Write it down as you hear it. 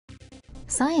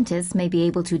Scientists may be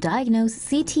able to diagnose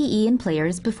CTE in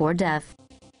players before death.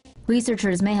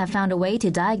 Researchers may have found a way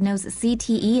to diagnose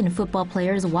CTE in football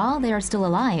players while they are still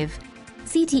alive.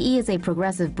 CTE is a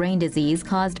progressive brain disease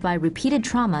caused by repeated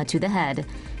trauma to the head.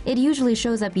 It usually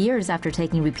shows up years after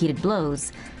taking repeated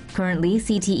blows. Currently,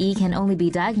 CTE can only be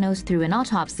diagnosed through an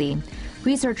autopsy.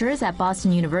 Researchers at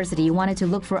Boston University wanted to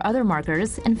look for other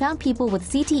markers and found people with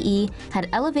CTE had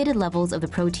elevated levels of the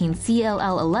protein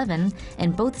CLL11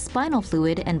 in both spinal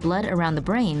fluid and blood around the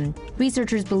brain.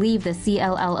 Researchers believe the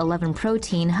CLL11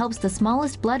 protein helps the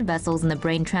smallest blood vessels in the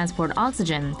brain transport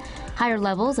oxygen. Higher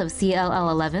levels of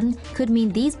CLL11 could mean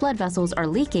these blood vessels are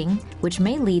leaking, which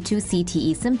may lead to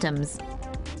CTE symptoms.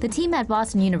 The team at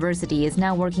Boston University is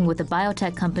now working with a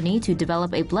biotech company to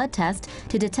develop a blood test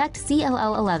to detect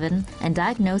CLL11 and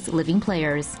diagnose living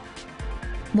players.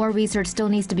 More research still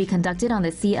needs to be conducted on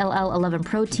the CLL11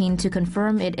 protein to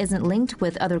confirm it isn't linked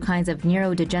with other kinds of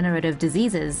neurodegenerative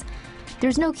diseases.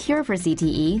 There's no cure for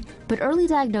CTE, but early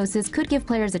diagnosis could give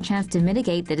players a chance to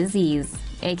mitigate the disease,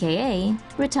 aka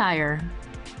retire.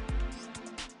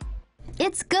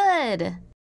 It's good!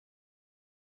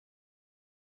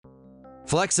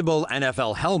 Flexible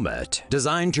NFL helmet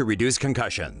designed to reduce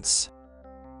concussions.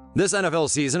 This NFL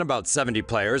season, about 70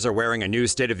 players are wearing a new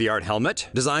state-of-the-art helmet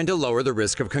designed to lower the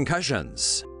risk of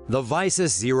concussions. The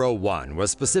Visus 01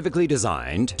 was specifically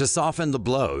designed to soften the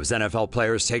blows NFL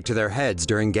players take to their heads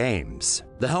during games.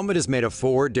 The helmet is made of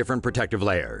 4 different protective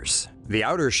layers. The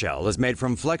outer shell is made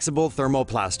from flexible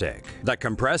thermoplastic that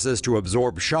compresses to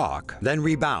absorb shock, then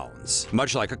rebounds,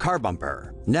 much like a car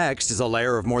bumper. Next is a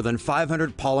layer of more than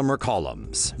 500 polymer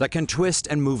columns that can twist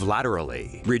and move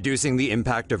laterally, reducing the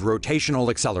impact of rotational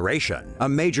acceleration, a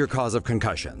major cause of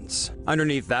concussions.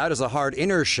 Underneath that is a hard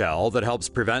inner shell that helps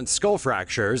prevent skull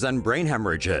fractures and brain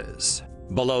hemorrhages.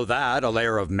 Below that, a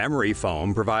layer of memory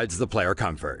foam provides the player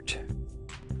comfort.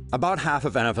 About half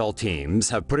of NFL teams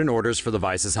have put in orders for the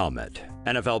Visus helmet.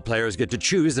 NFL players get to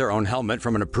choose their own helmet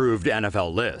from an approved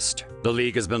NFL list. The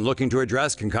league has been looking to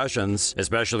address concussions,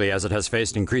 especially as it has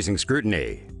faced increasing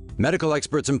scrutiny. Medical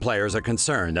experts and players are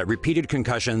concerned that repeated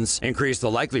concussions increase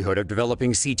the likelihood of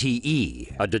developing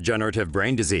CTE, a degenerative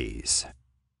brain disease.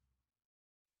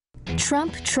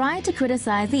 Trump tried to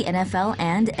criticize the NFL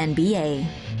and NBA.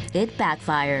 It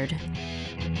backfired.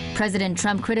 President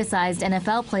Trump criticized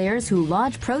NFL players who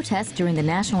lodged protests during the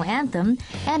national anthem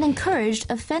and encouraged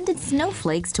offended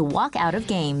snowflakes to walk out of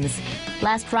games.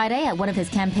 Last Friday, at one of his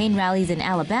campaign rallies in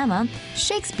Alabama,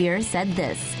 Shakespeare said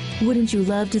this: "Wouldn't you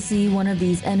love to see one of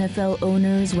these NFL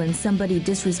owners, when somebody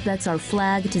disrespects our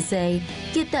flag, to say,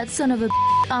 'Get that son of a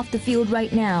off the field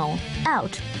right now.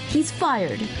 Out. He's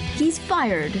fired. He's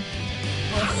fired.'"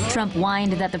 Trump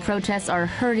whined that the protests are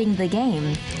hurting the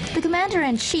game. The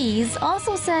commander-in-chief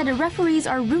also said referees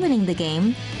are ruining the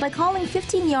game by calling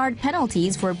 15-yard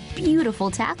penalties for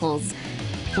beautiful tackles.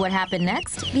 What happened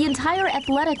next? The entire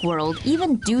athletic world,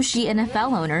 even douchey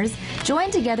NFL owners,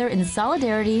 joined together in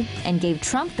solidarity and gave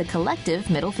Trump the collective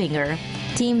middle finger.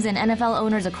 Teams and NFL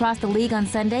owners across the league on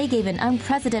Sunday gave an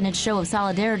unprecedented show of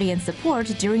solidarity and support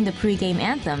during the pregame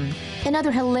anthem. In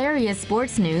other hilarious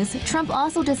sports news, Trump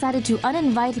also decided to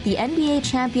uninvite the NBA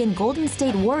champion Golden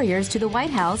State Warriors to the White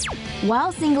House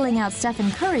while singling out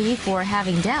Stephen Curry for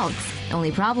having doubts.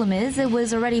 Only problem is, it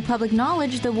was already public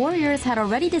knowledge the Warriors had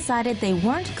already decided they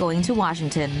weren't going to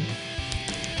Washington.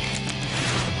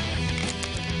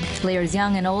 Players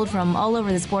young and old from all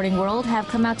over the sporting world have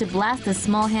come out to blast the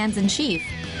small hands in chief.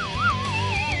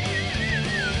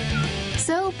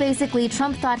 So basically,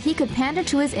 Trump thought he could pander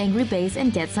to his angry base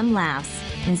and get some laughs.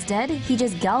 Instead, he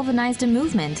just galvanized a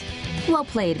movement. Well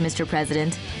played, Mr.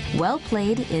 President. Well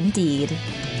played indeed.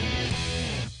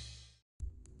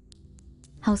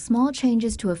 How small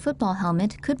changes to a football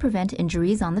helmet could prevent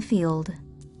injuries on the field.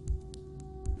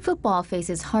 Football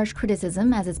faces harsh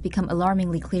criticism as it's become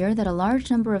alarmingly clear that a large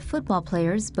number of football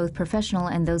players, both professional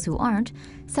and those who aren't,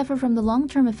 suffer from the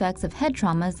long-term effects of head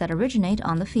traumas that originate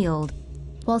on the field.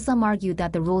 While some argue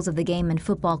that the rules of the game and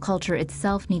football culture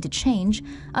itself need to change,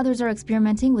 others are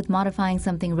experimenting with modifying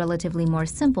something relatively more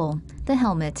simple: the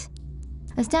helmet.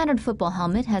 A standard football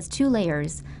helmet has 2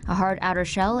 layers, a hard outer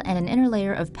shell and an inner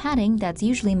layer of padding that's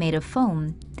usually made of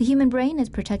foam. The human brain is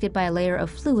protected by a layer of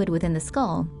fluid within the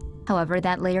skull. However,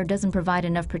 that layer doesn't provide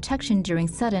enough protection during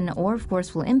sudden or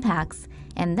forceful impacts,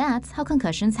 and that's how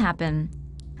concussions happen.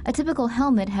 A typical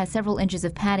helmet has several inches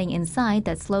of padding inside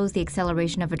that slows the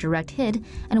acceleration of a direct hit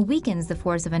and weakens the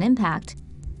force of an impact.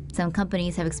 Some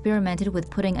companies have experimented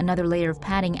with putting another layer of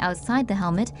padding outside the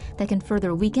helmet that can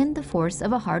further weaken the force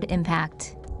of a hard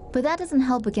impact. But that doesn't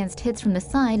help against hits from the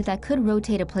side that could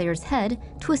rotate a player's head,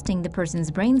 twisting the person's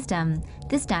brainstem.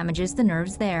 This damages the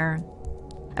nerves there.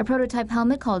 A prototype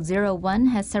helmet called 01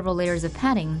 has several layers of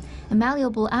padding. A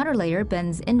malleable outer layer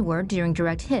bends inward during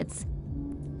direct hits.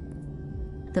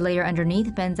 The layer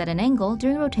underneath bends at an angle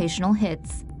during rotational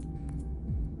hits.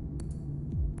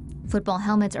 Football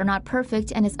helmets are not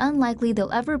perfect, and it's unlikely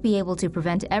they'll ever be able to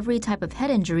prevent every type of head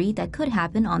injury that could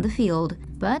happen on the field.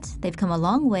 But they've come a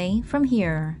long way from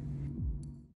here.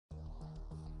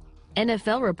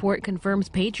 NFL report confirms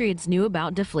Patriots knew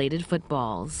about deflated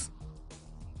footballs.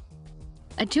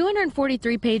 A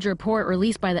 243-page report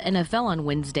released by the NFL on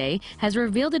Wednesday has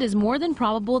revealed it is more than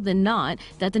probable than not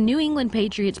that the New England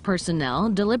Patriots personnel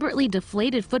deliberately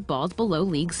deflated footballs below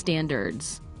league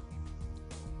standards.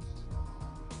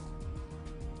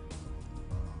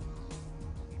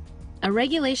 A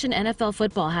regulation NFL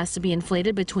football has to be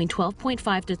inflated between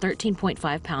 12.5 to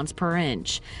 13.5 pounds per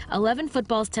inch. 11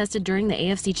 footballs tested during the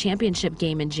AFC Championship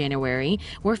game in January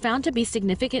were found to be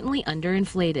significantly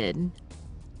underinflated.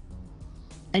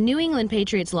 A New England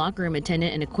Patriots locker room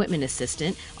attendant and equipment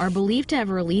assistant are believed to have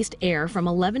released air from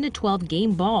 11 to 12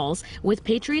 game balls, with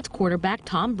Patriots quarterback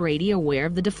Tom Brady aware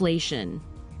of the deflation.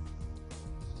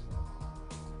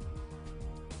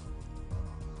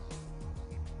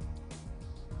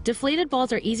 Deflated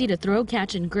balls are easy to throw,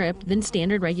 catch, and grip than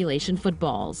standard regulation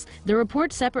footballs. The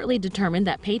report separately determined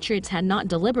that Patriots had not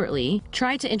deliberately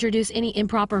tried to introduce any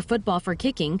improper football for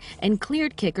kicking and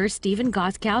cleared kicker Steven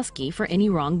Gostkowski for any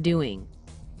wrongdoing.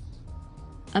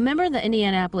 A member of the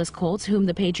Indianapolis Colts, whom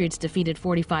the Patriots defeated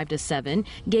 45-7,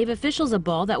 gave officials a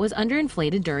ball that was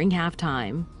underinflated during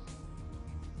halftime.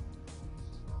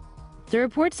 The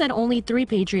report said only 3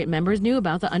 Patriot members knew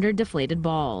about the underdeflated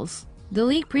balls. The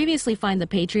league previously fined the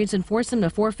Patriots and forced them to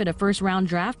forfeit a first-round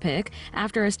draft pick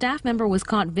after a staff member was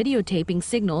caught videotaping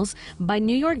signals by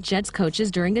New York Jets coaches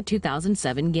during a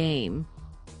 2007 game.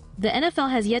 The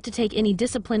NFL has yet to take any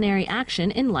disciplinary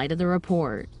action in light of the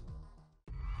report.